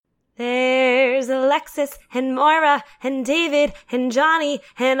There's Alexis and Moira and David and Johnny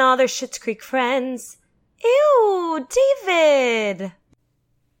and all their Schitt's Creek friends. Ew, David!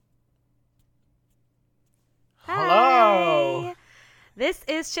 Hello! Hi. This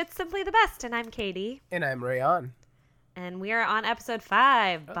is Shit's Simply the Best, and I'm Katie. And I'm Rayon. And we are on episode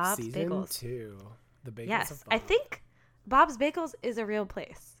 5, Bob's Season Bagels. 2. The Bagels Yes, of Bob. I think Bob's Bagels is a real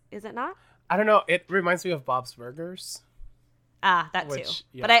place. Is it not? I don't know. It reminds me of Bob's Burgers. Ah, that too.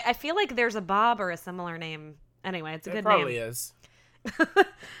 Yeah. But I feel like there's a Bob or a similar name. Anyway, it's a good name. It probably is.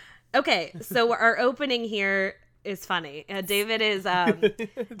 Okay, so our opening here is funny. David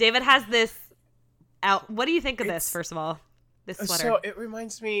has this out. What do you think of this, first of all? This sweater. So it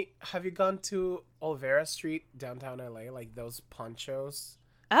reminds me, have you gone to Olvera Street, downtown LA? Like those ponchos?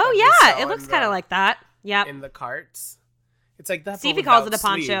 Oh, that they yeah. sell It looks in kind of like that. Yeah. In the carts? It's like that. Stevie calls it a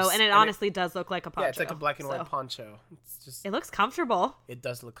poncho, and it honestly does look like a poncho. Yeah, it's like a black and white poncho. It's just. It looks comfortable. It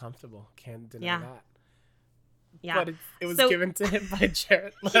does look comfortable. Can't deny that. Yeah. But it was given to him by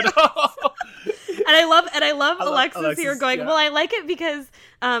Jared Leto. And I love Alexis here going, yeah. well, I like it because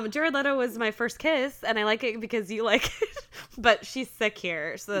Jared Leto was my first kiss, and I like it because you like it. But she's sick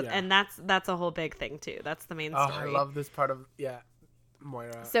here. So and that's a whole big thing too. That's the main story. I love this part of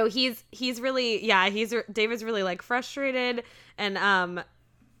Moira. So he's really David's really like frustrated and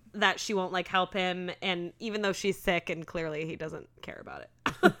that she won't like help him, and even though she's sick and clearly he doesn't care about it.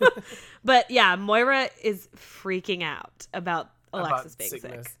 But yeah, Moira is freaking out about Alexis being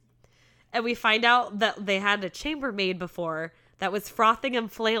sick. And we find out that they had a chambermaid before that was frothing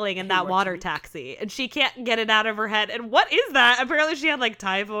and flailing in that water taxi, and she can't get it out of her head. And what is that? Apparently she had like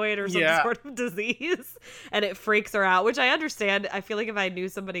typhoid or some sort of disease, and it freaks her out, which I understand. I feel like if I knew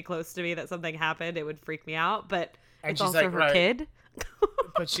somebody close to me that something happened, it would freak me out, but it's also like, her kid.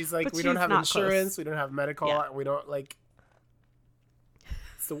 But she's like, we don't have insurance, we don't have medical, we don't like...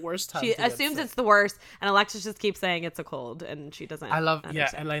 It's the worst time. She assumes it's the worst, and Alexis just keeps saying it's a cold, and she doesn't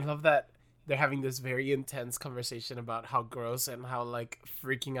understand. And I love that they're having this very intense conversation about how gross and how like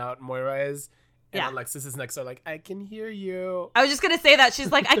freaking out Moira is. And Alexis is next to her like, I can hear you. I was just gonna say that.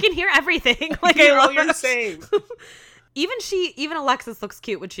 She's like, I can hear everything. Like, I love what you're saying. Even Alexis looks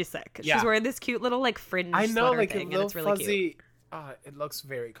cute when she's sick. Yeah. She's wearing this cute little like fringe sweater thing, and it's really cute. It looks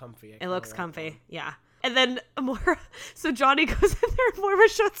very comfy. It looks comfy, yeah. And then so Johnny goes in there and Moira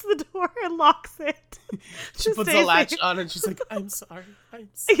shuts the door and locks it. She puts a latch on and she's like, I'm sorry. I'm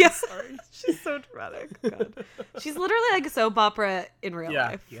so sorry. She's so dramatic. God. She's literally like a soap opera in real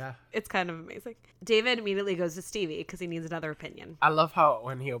life. Yeah. It's kind of amazing. David immediately goes to Stevie because he needs another opinion. I love how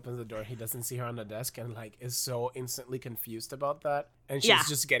when he opens the door, he doesn't see her on the desk and like is so instantly confused about that. And she's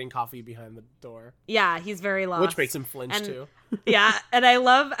just getting coffee behind the door. Yeah, he's very lost. Which makes him flinch too. Yeah, and I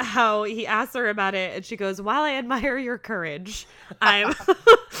love how he asks her about it, and she goes, while I admire your courage,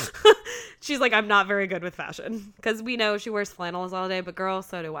 she's like, I'm not very good with fashion. Because we know she wears flannels all day, but girl,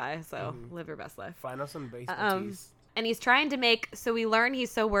 so do I. So live your best life. Flannels and baseball tees. And he's trying to we learn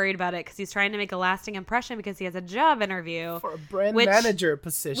he's so worried about it because he's trying to make a lasting impression because he has a job interview. For a brand manager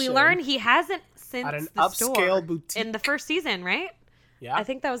position. We learn he hasn't since at an the upscale store boutique. in the first season, right? Yeah. I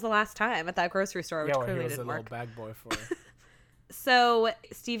think that was the last time at that grocery store, which clearly didn't work. Little bag boy for her. So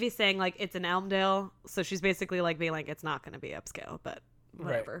Stevie's saying like it's in Elmdale, so she's basically like being like it's not going to be upscale, but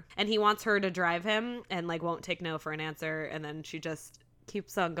whatever. Right. And he wants her to drive him and like won't take no for an answer, and then she just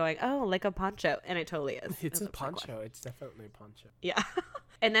keeps on going, oh, like a poncho, and it totally is. It's a poncho. It's definitely a poncho. Yeah.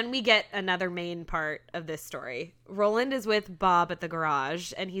 And then we get another main part of this story. Roland is with Bob at the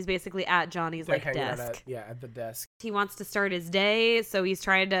garage, and he's basically at Johnny's desk. At the desk. He wants to start his day, so he's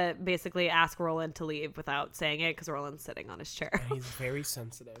trying to basically ask Roland to leave without saying it because Roland's sitting on his chair. And he's very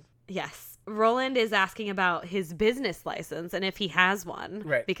sensitive. Yes. Roland is asking about his business license and if he has one.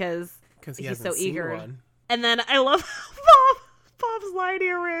 Right. Because he's so eager. One. And then I love Bob's line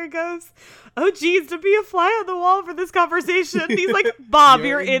here where he goes, oh, geez, to be a fly on the wall for this conversation. He's like, Bob,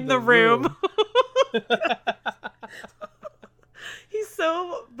 you're in the room.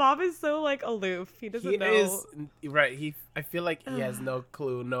 Bob is so like aloof. He doesn't know. Is, right. I feel like he has no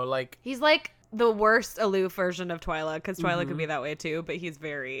clue. No, like. He's like the worst aloof version of Twyla, because Twyla could be that way too, but he's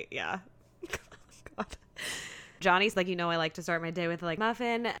very, God. Johnny's like, I like to start my day with like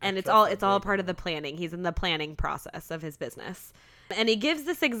muffin, and it's all part of the planning. He's in the planning process of his business. And he gives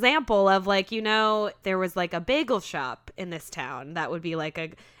this example of like, there was like a bagel shop in this town that would be like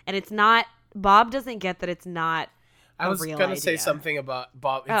and it's not, Bob doesn't get that it's not I was going to say something about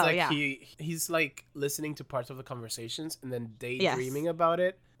Bob. It's he's like listening to parts of the conversations and then daydreaming about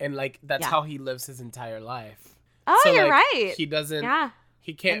it. And like, that's how he lives his entire life. Oh, so, you're like, right. He doesn't,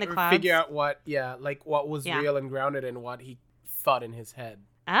 he can't figure out what was real and grounded in what he thought in his head.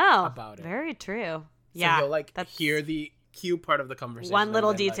 about it. Very true. So yeah. he'll like hear the cue part of the conversation. One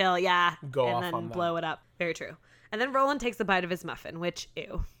little detail, like, yeah. Go and off then on blow it up. Very true. And then Roland takes a bite of his muffin, which,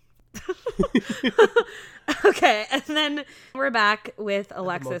 ew. Okay, and then we're back with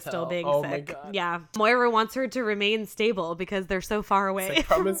Alexis still being sick. My God. Yeah. Moira wants her to remain stable because they're so far away. Like,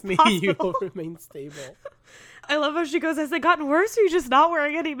 promise me you will remain stable. I love how she goes, has it gotten worse or are you just not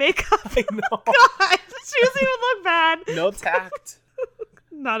wearing any makeup? I know. God, she doesn't even look bad. No tact.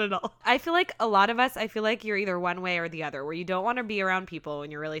 Not at all. I feel like a lot of us, you're either one way or the other, where you don't want to be around people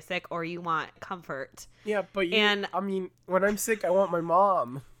when you're really sick or you want comfort. Yeah, but I mean, when I'm sick, I want my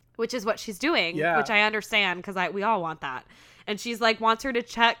mom. Which is what she's doing, which I understand because we all want that. And she's like, wants her to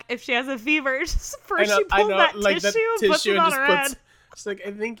check if she has a fever. Just first she pulls that like tissue and puts it on her head. She's like,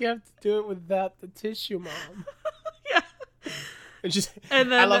 I think you have to do it without the tissue, Mom. Yeah.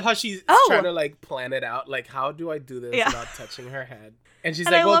 And then I love how she's trying to like plan it out. Like, how do I do this without touching her head? And she's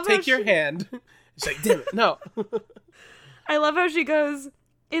like, well, take your hand. She's like, damn it, no. I love how she goes,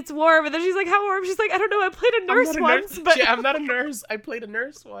 it's warm. And then she's like, how warm? She's like, I don't know. I played a nurse once. But I'm not a nurse. I played a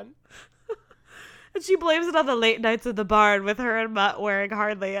nurse once. And she blames it on the late nights at the barn with her and Mutt wearing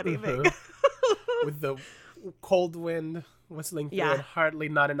hardly anything. With the cold wind whistling through and hardly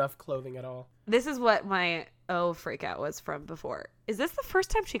not enough clothing at all. This is what my freak out was from before. Is this the first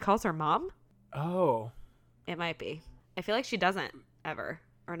time she calls her mom? Oh. It might be. I feel like she doesn't ever,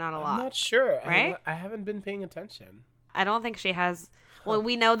 or not a lot. I'm not sure. Right? I haven't been paying attention. I don't think she has. Well,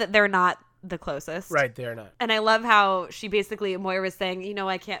 we know that they're not the closest. Right, they're not. And I love how she basically, Moira was saying,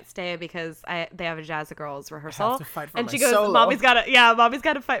 I can't stay because they have a Jazz Girls rehearsal. I have to fight for and my she goes, solo. Mommy's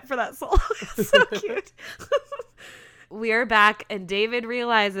got to fight for that solo. It's so cute. We are back, and David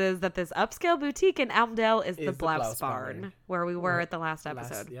realizes that this upscale boutique in Elmdale is the Blouse Barn, where we were at the last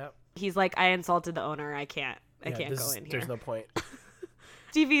episode. Yep. He's like, I insulted the owner. I can't go in here. There's no point.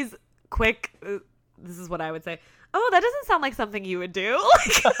 Stevie's quick. This is what I would say. Oh, that doesn't sound like something you would do.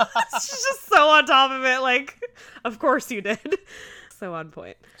 Like, she's just so on top of it. Like, of course you did. So on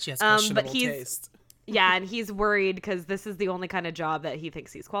point. She has questionable taste. Yeah, and he's worried because this is the only kind of job that he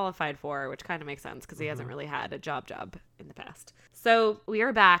thinks he's qualified for, which kind of makes sense because he hasn't really had a job in the past. So we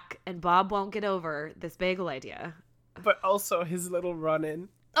are back, and Bob won't get over this bagel idea. But also his little run-in.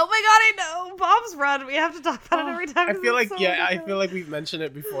 Oh my God, I know. Bob's run. We have to talk about it every time. I feel like we've mentioned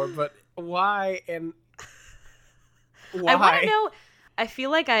it before, but why and why? I want to know. I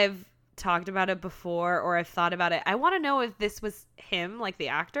feel like I've talked about it before or I've thought about it. I want to know if this was him, like the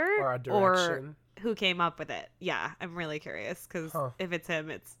actor, or a direction. Or who came up with it. Yeah, I'm really curious because if it's him,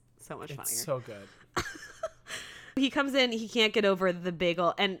 it's so much funnier. It's so good. He comes in, he can't get over the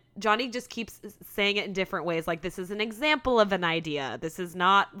bagel, and Johnny just keeps saying it in different ways. Like, this is an example of an idea. This is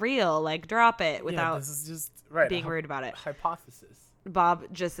not real. Like, drop it without this is just being rude about it. Hypothesis. Bob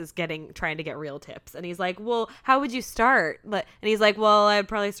just is trying to get real tips. And he's like, well, how would you start? And he's like, well, I'd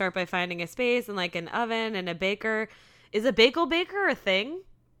probably start by finding a space and like an oven and a baker. Is a bagel baker a thing?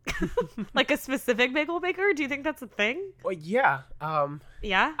 Like a specific bagel baker? Do you think that's a thing? Well, yeah.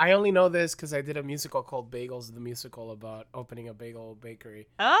 Yeah? I only know this because I did a musical called Bagels, the musical about opening a bagel bakery.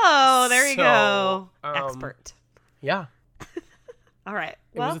 Oh, there you go. Expert. Yeah. All right.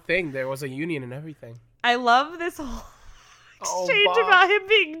 It was a thing. There was a union and everything. I love this whole exchange about him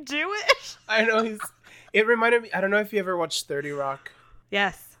being Jewish. I know. It reminded me, I don't know if you ever watched 30 Rock.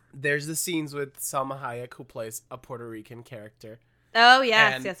 Yes. There's the scenes with Salma Hayek, who plays a Puerto Rican character. Oh,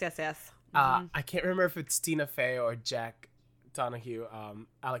 yes, yes. Mm-hmm. I can't remember if it's Tina Fey or Jack Donahue,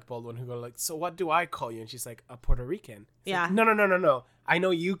 Alec Baldwin, who go like, so what do I call you? And she's like, a Puerto Rican. Yeah. Like, no. I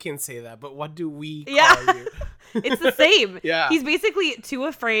know you can say that, but what do we call you? It's the same. Yeah. He's basically too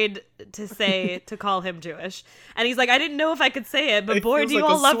afraid to call him Jewish. And he's like, I didn't know if I could say it, but boy, do you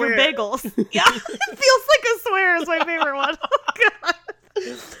all love your bagels. Yeah. It feels like a swear is my favorite one. Oh, God.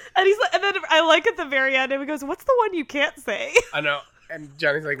 And he's like, and then I like at the very end, and he goes, what's the one you can't say? I know. And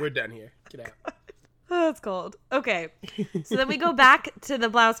Johnny's like, we're done here. Get out. Oh, that's cold. Okay. So then we go back to the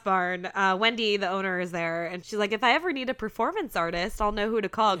Blouse Barn. Wendy, the owner, is there. And she's like, if I ever need a performance artist, I'll know who to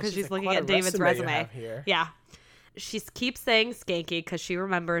call because she's looking at David's resume. Yeah. She keeps saying skanky because she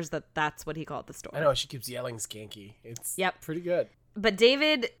remembers that's what he called the store. I know. She keeps yelling skanky. It's pretty good. But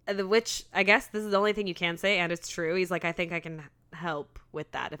David, which I guess this is the only thing you can say, and it's true. He's like, I think I can help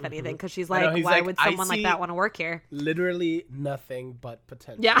with that, if anything, because she's like, why would someone like that want to work here? Literally nothing but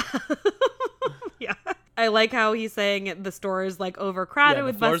potential. Yeah. Yeah. I like how he's saying the store is like overcrowded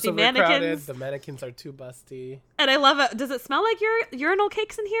with busty mannequins. The mannequins are too busty. And I love it. Does it smell like urinal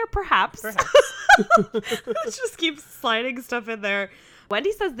cakes in here? Perhaps. It just keeps sliding stuff in there.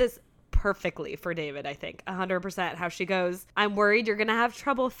 Wendy says this perfectly for David, I think. 100%. How she goes, I'm worried you're going to have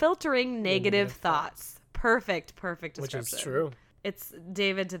trouble filtering negative thoughts. Perfect description. Which is true. It's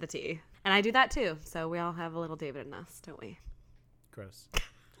David to the T. And I do that too. So we all have a little David in us, don't we? Gross.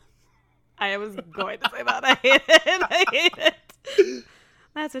 I was going to say that. I hate it.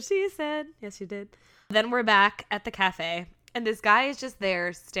 That's what she said. Yes, she did. Then we're back at the cafe, and this guy is just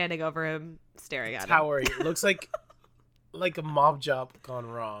there, standing over him, staring at him. Towering. It looks like a mob job gone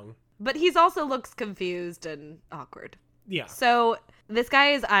wrong. But he's also looks confused and awkward. Yeah. So this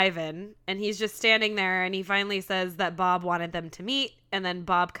guy is Ivan, and he's just standing there, and he finally says that Bob wanted them to meet, and then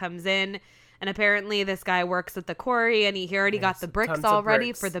Bob comes in. And apparently this guy works at the quarry, and he already got the bricks all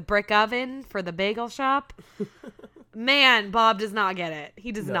ready for the brick oven for the bagel shop. Man, Bob does not get it.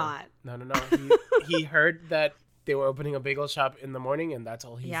 He does not. No. He heard that they were opening a bagel shop in the morning, and that's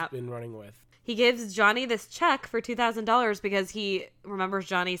all he's been running with. He gives Johnny this check for $2,000 because he remembers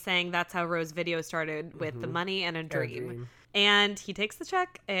Johnny saying that's how Rose Video started, with the money and a dream. And he takes the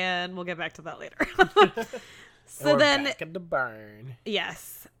check, and we'll get back to that later. So then back at the barn.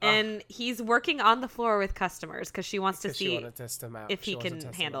 Yes. And he's working on the floor with customers because she wants to see if he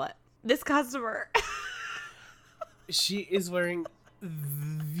can handle it. This customer. She is wearing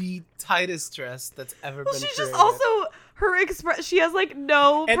the tightest dress that's ever been created. She's just also, her express, she has like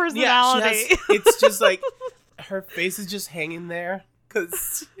no personality. Yeah, it's just like, her face is just hanging there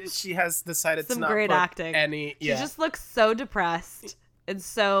because she has decided to not great acting. She just looks so depressed and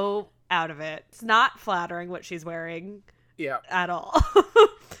so out of it. It's not flattering what she's wearing at all.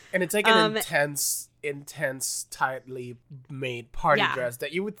 And it's like an intense, tightly made party dress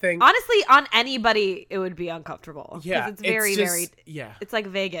that you would think, honestly, on anybody it would be uncomfortable. Yeah, it's very it's like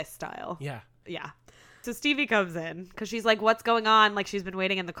Vegas style. Yeah. So Stevie comes in because she's like, what's going on? Like, she's been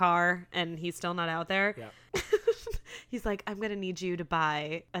waiting in the car and he's still not out there. He's like, I'm gonna need you to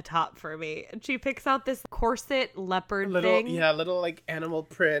buy a top for me. And she picks out this corset leopard thing. Yeah, little like animal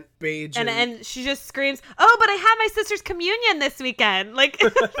print beige. And she just screams, oh, but I had my sister's communion this weekend. Like,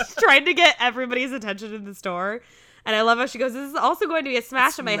 trying to get everybody's attention in the store. And I love how she goes, this is also going to be a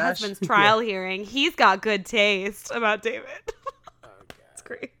smash at my husband's trial hearing. He's got good taste about David. It's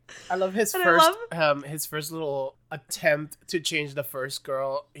great. I love his first little attempt to change the first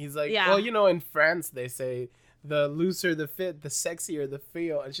girl. He's like, well, you know, in France they say the looser the fit, the sexier the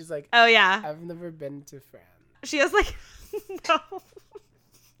feel. And she's like, oh yeah, I've never been to France. She has like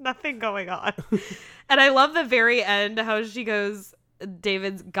nothing going on. And I love the very end how she goes,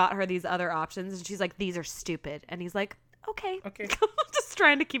 David's got her these other options and she's like, these are stupid. And he's like, okay. Just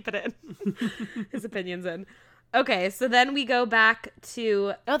trying to keep it in. His opinions in. Okay, so then we go back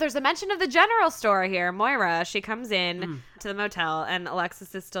to, there's a mention of the general store here. Moira, she comes in to the motel and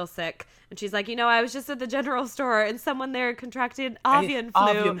Alexis is still sick. And she's like, I was just at the general store and someone there contracted avian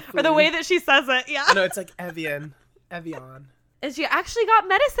flu. Or the way that she says it, No, it's like Evian. And she actually got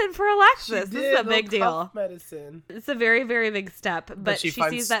medicine for Alexis. This is a big deal. Medicine. It's a very, very big step. But she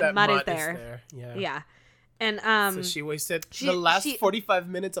sees that Mutt is there. Yeah. And so she wasted the last 45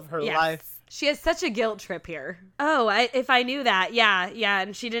 minutes of her life. She has such a guilt trip here. Oh, if I knew that. Yeah.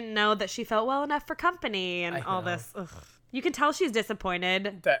 And she didn't know that she felt well enough for company and all this. Ugh. You can tell she's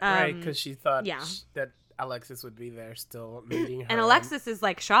disappointed. Right, because she thought that Alexis would be there still meeting her. And Alexis is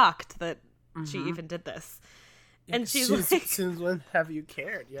like shocked that she even did this. And she's like, since when have you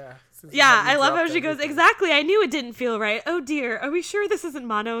cared? Yeah. I love how she goes, exactly. I knew it didn't feel right. Oh dear. Are we sure this isn't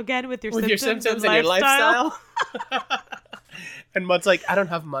mono again with your symptoms and your lifestyle? And Mutt's like, I don't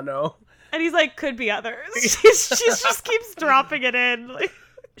have mono. And he's like, could be others. She just keeps dropping it in. Like,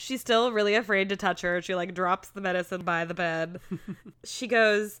 she's still really afraid to touch her. She like drops the medicine by the bed. She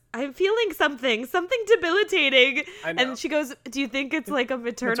goes, I'm feeling something debilitating. I know. And she goes, do you think it's like a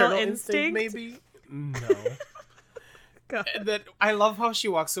maternal instinct? Maybe? No. And then I love how she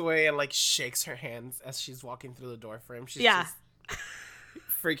walks away and like shakes her hands as she's walking through the door frame. She's just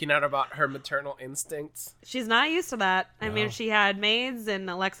freaking out about her maternal instincts. She's not used to that. I mean, she had maids and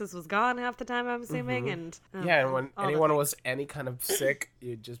Alexis was gone half the time, I'm assuming. And and when anyone was any kind of sick,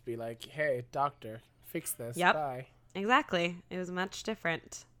 you'd just be like, hey, doctor, fix this. Yep. Bye. Exactly. It was much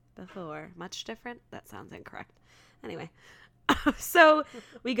different before. Much different? That sounds incorrect. Anyway. So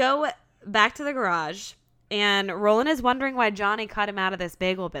we go back to the garage and Roland is wondering why Johnny cut him out of this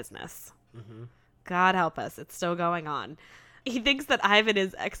bagel business. God help us. It's still going on. He thinks that Ivan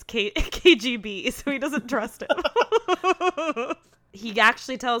is ex-KGB, so he doesn't trust him. He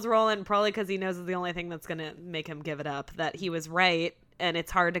actually tells Roland, probably because he knows it's the only thing that's going to make him give it up, that he was right, and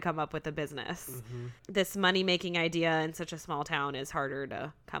it's hard to come up with a business. This money-making idea in such a small town is harder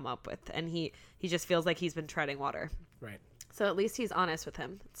to come up with, and he just feels like he's been treading water. Right. So at least he's honest with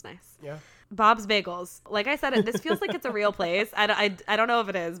him. It's nice. Yeah. Bob's Bagels. Like I said, this feels like it's a real place. I don't know if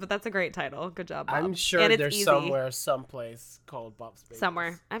it is, but that's a great title. Good job, Bob. I'm sure there's someplace called Bob's Bagels.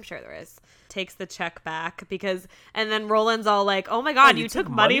 Somewhere. I'm sure there is. Takes the check back and then Roland's all like, oh my God, you took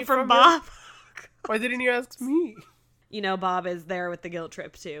money from Bob? Why didn't you ask me? You know, Bob is there with the guilt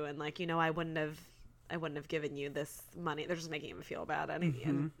trip too. And like, you know, I wouldn't have given you this money. They're just making him feel bad.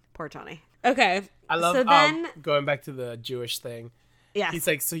 And poor Tony. Okay. I love going back to the Jewish thing. Yeah. He's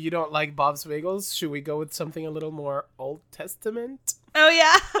like, so you don't like Bob's Bagels? Should we go with something a little more Old Testament? Oh,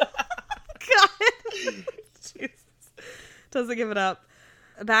 yeah. God. Jesus. Doesn't give it up.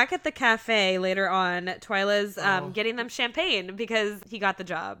 Back at the cafe later on, Twyla's getting them champagne because he got the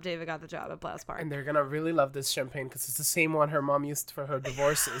job. David got the job at Blouse Park. And they're going to really love this champagne because it's the same one her mom used for her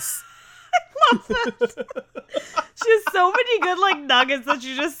divorces. I love that. She has so many good like nuggets that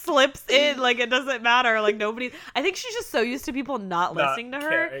she just slips in like it doesn't matter. Like I think she's just so used to people not listening to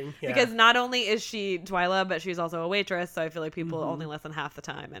her because not only is she Twyla, but she's also a waitress. So I feel like people only listen half the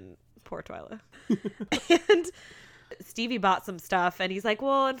time, and poor Twyla. And Stevie bought some stuff and he's like,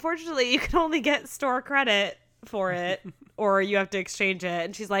 well, unfortunately you can only get store credit for it or you have to exchange it.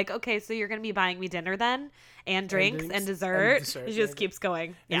 And she's like, okay, so you're going to be buying me dinner then and drinks and dessert. She just keeps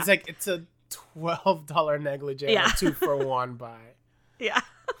going. Yeah. He's like, it's a $12 negligee, a 2-for-1 buy. Yeah.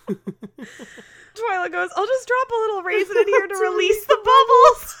 Twyla goes, I'll just drop a little raisin in here to release the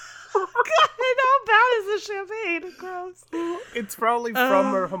bubbles. God, how bad is this champagne? Gross. It's probably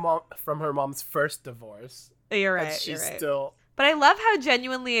from her mom's first divorce. You're right. She's right. still. But I love how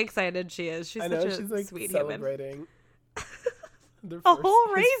genuinely excited she is. She's such a like sweet celebrating human. A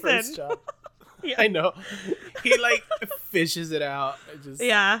whole raisin. Yeah. I know. He like fishes it out.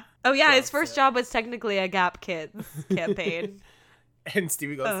 Yeah. Oh yeah, his first job was technically a Gap Kids campaign. And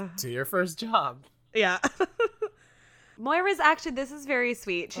Stevie goes, to your first job. Yeah. Moira's actually, this is very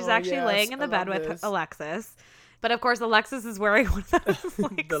sweet. She's laying in the bed with Alexis. But of course, Alexis is wearing one of those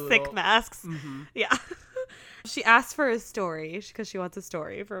like sick masks. Mm-hmm. Yeah. She asked for a story because she wants a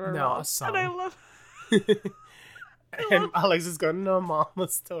story for her mom. A song. And I love And Alexis going, no, mom, a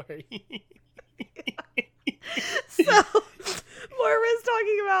story. So Moira's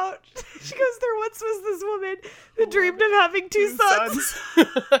talking about, she goes, there once was this woman who dreamed of having two sons. One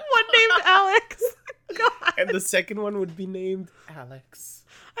named Alex. God. And the second one would be named Alex.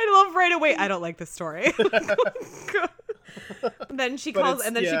 I love right away. I don't like this story. Then she calls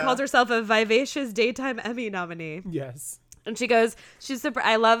herself a vivacious daytime Emmy nominee. Yes. And she goes,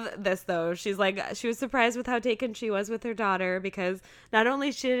 I love this though. She's like, she was surprised with how taken she was with her daughter because not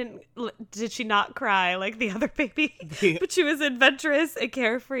only did she not cry like the other baby, but she was adventurous and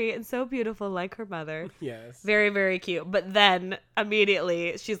carefree and so beautiful like her mother. Yes. Very, very cute. But then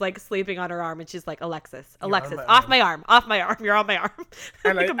immediately she's like sleeping on her arm and she's like, Alexis, off my arm. You're on my arm.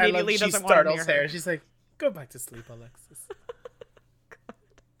 And like, immediately she startles her. She's like, go back to sleep, Alexis.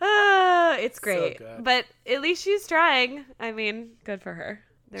 It's great. So but at least she's trying. I mean, good for her.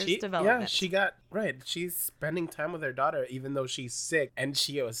 There's development. Yeah, she's spending time with her daughter even though she's sick. And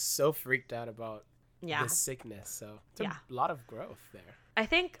she was so freaked out about this sickness. So it's a lot of growth there. I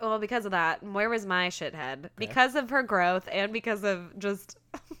think, because of that, Moira's my shithead. Okay. Because of her growth and because of just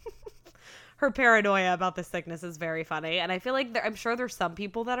her paranoia about the sickness is very funny. And I feel like I'm sure there's some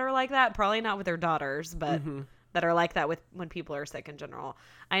people that are like that. Probably not with their daughters, but... Mm-hmm. That are like that when people are sick in general.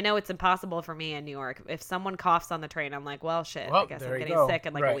 I know it's impossible for me in New York. If someone coughs on the train, I'm like, well, shit, I guess I'm getting sick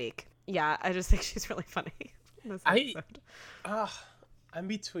in like a week. Yeah, I just think she's really funny. I'm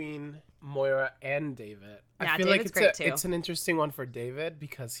between Moira and David. Yeah, I feel David's like it's an interesting one for David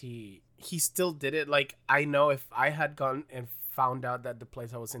because he still did it. Like, I know if I had gone and found out that the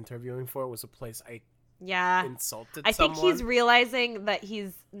place I was interviewing for was a place I insulted I think he's realizing that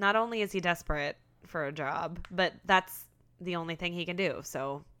he's not only is he desperate for a job, but that's the only thing he can do.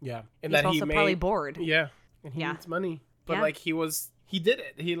 So yeah, and he's also probably bored. Yeah, and he needs money. But like he did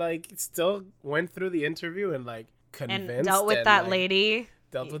it. He like still went through the interview and like convinced and dealt with that lady.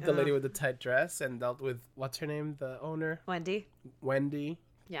 Dealt with the lady with the tight dress and dealt with what's her name, the owner, Wendy.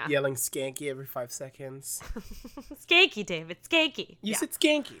 Yeah, yelling skanky every 5 seconds. Skanky, David, skanky. You said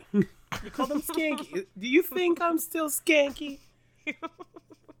skanky. You called him skanky. Do you think I'm still skanky?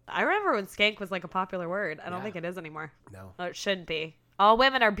 I remember when skank was like a popular word. I don't think it is anymore. No. Or it shouldn't be. All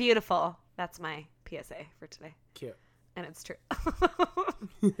women are beautiful. That's my PSA for today. Cute. And it's true.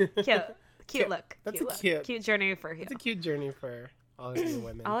 Cute look. That's cute journey for you. It's a cute journey for all of you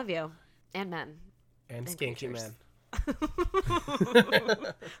women. All of you. And men. And skanky men.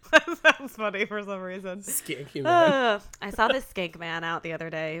 That sounds funny for some reason. Skanky man. I saw this skank man out the other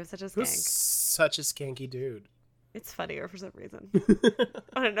day. He was such a skank. Such a skanky dude. It's funnier for some reason.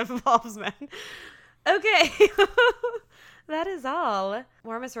 When it involves men. Okay. That is all.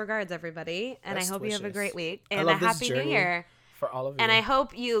 Warmest regards, everybody. And I hope you have a great week. And a happy new year. For all of you. And I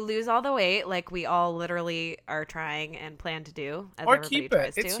hope you lose all the weight like we all literally are trying and plan to do. Or keep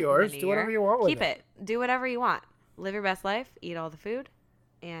it. It's yours. Do whatever you want with it. Keep it. Do whatever you want. Live your best life. Eat all the food.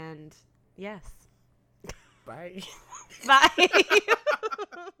 And yes. Bye. Bye.